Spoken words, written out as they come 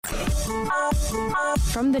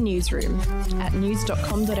From the newsroom at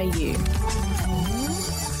news.com.au.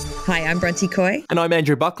 Hi, I'm Bronte Coy. And I'm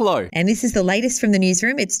Andrew Bucklow. And this is the latest from the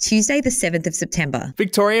newsroom. It's Tuesday, the 7th of September.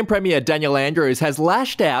 Victorian Premier Daniel Andrews has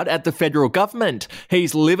lashed out at the federal government.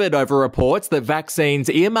 He's livid over reports that vaccines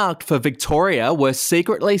earmarked for Victoria were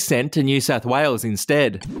secretly sent to New South Wales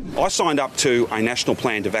instead. I signed up to a national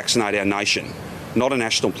plan to vaccinate our nation, not a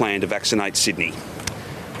national plan to vaccinate Sydney.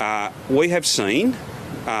 We have seen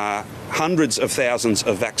hundreds of thousands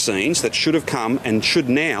of vaccines that should have come and should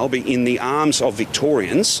now be in the arms of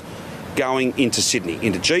Victorians going into Sydney,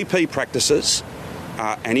 into GP practices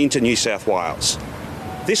and into New South Wales.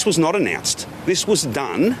 This was not announced. This was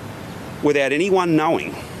done without anyone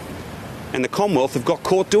knowing. And the Commonwealth have got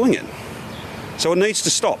caught doing it. So it needs to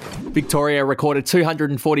stop. Victoria recorded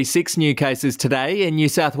 246 new cases today. In New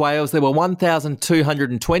South Wales, there were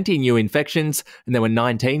 1,220 new infections and there were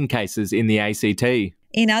 19 cases in the ACT.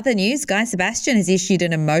 In other news, Guy Sebastian has issued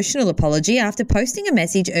an emotional apology after posting a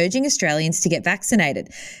message urging Australians to get vaccinated.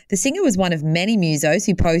 The singer was one of many musos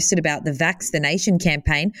who posted about the Vax the Nation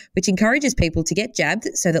campaign, which encourages people to get jabbed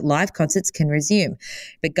so that live concerts can resume.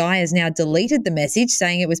 But Guy has now deleted the message,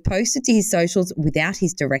 saying it was posted to his socials without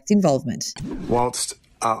his direct involvement. Whilst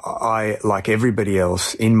I, like everybody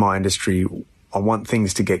else in my industry, I want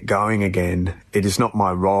things to get going again, it is not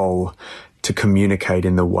my role to communicate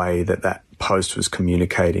in the way that post was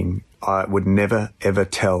communicating. I would never, ever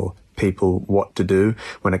tell people what to do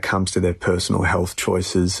when it comes to their personal health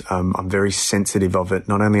choices. I'm very sensitive of it,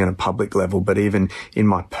 not only on a public level, but even in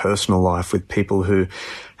my personal life with people who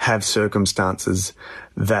have circumstances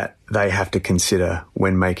that they have to consider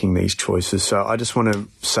when making these choices. So I just want to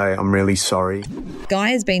say I'm really sorry. Guy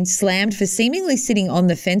has been slammed for seemingly sitting on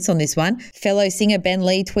the fence on this one. Fellow singer Ben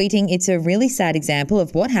Lee tweeting, "It's a really sad example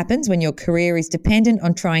of what happens when your career is dependent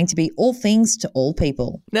on trying to be all things to all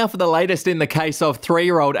people." Now for the latest in the case of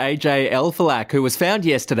 3-year-old AJ Elfalak, who was found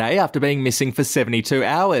yesterday after being missing for 72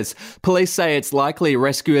 hours. Police say it's likely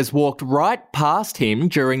rescuers walked right past him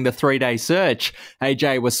during the 3-day search.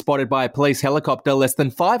 AJ was spotted by a police helicopter less than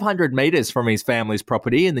 500 metres from his family's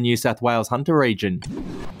property in the New South Wales Hunter region.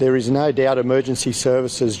 There is no doubt emergency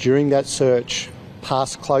services during that search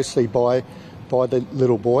passed closely by the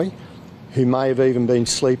little boy, who may have even been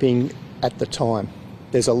sleeping at the time.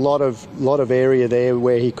 There's a lot of area there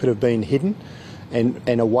where he could have been hidden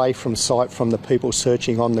and away from sight from the people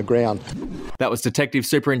searching on the ground. That was Detective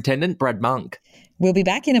Superintendent Brad Monk. We'll be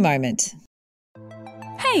back in a moment.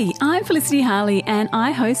 Hey, I'm Felicity Harley and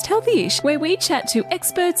I host Healthyish, where we chat to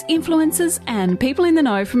experts, influencers and people in the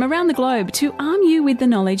know from around the globe to arm you with the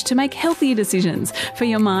knowledge to make healthier decisions for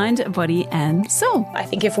your mind, body and soul. I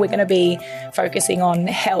think if we're going to be focusing on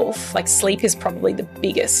health, like sleep is probably the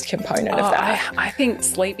biggest component of that. I think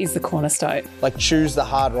sleep is the cornerstone. Like choose the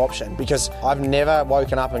harder option, because I've never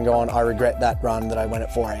woken up and gone, I regret that run that I went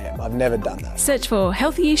at 4 a.m. I've never done that. Search for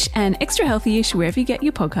Healthyish and Extra Healthyish wherever you get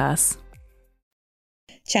your podcasts.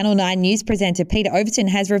 Channel 9 news presenter Peter Overton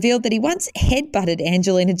has revealed that he once headbutted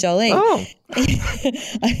Angelina Jolie. Oh.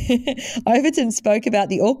 Overton spoke about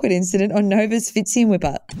the awkward incident on Nova's Fitzy and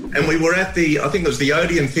Whipper. And we were at I think it was the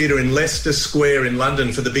Odeon Theatre in Leicester Square in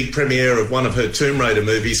London for the big premiere of one of her Tomb Raider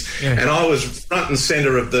movies. Yeah. And I was front and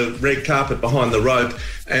centre of the red carpet behind the rope.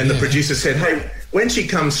 And the producer said, "Hey, when she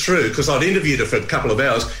comes through," because I'd interviewed her for a couple of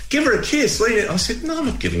hours, "give her a kiss." I said, "No, I'm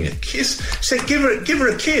not giving her a kiss." She said, give her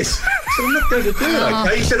a kiss. I said, "I'm not going to do it,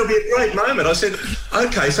 okay?" He said, "It'll be a great moment." I said,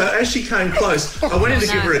 "Okay." So as she came close, I went in to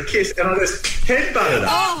give her a kiss and I just headbutted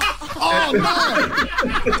her.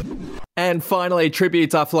 No. And finally,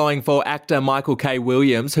 tributes are flowing for actor Michael K.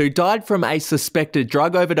 Williams, who died from a suspected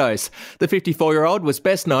drug overdose. The 54-year-old was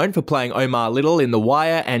best known for playing Omar Little in The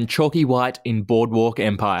Wire and Chalky White in Boardwalk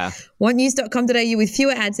Empire. Want news.com.au with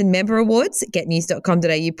fewer ads and member awards? Get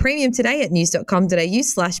news.com.au premium today at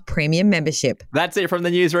news.com.au/premium membership. That's it from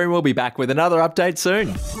the newsroom. We'll be back with another update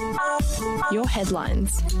soon. Your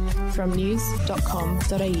headlines from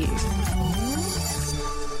news.com.au.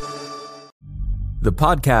 The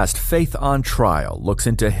podcast Faith on Trial looks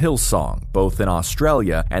into Hillsong, both in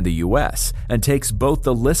Australia and the US, and takes both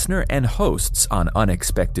the listener and hosts on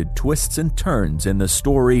unexpected twists and turns in the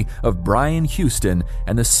story of Brian Houston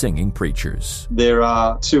and the Singing Preachers. There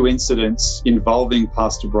are 2 incidents involving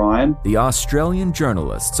Pastor Brian. The Australian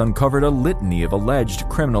journalists uncovered a litany of alleged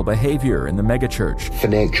criminal behaviour in the megachurch.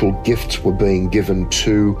 Financial gifts were being given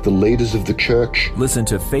to the leaders of the church. Listen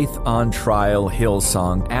to Faith on Trial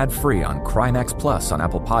Hillsong ad-free on Crimex Plus on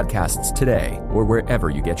Apple Podcasts today or wherever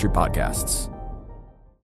you get your podcasts.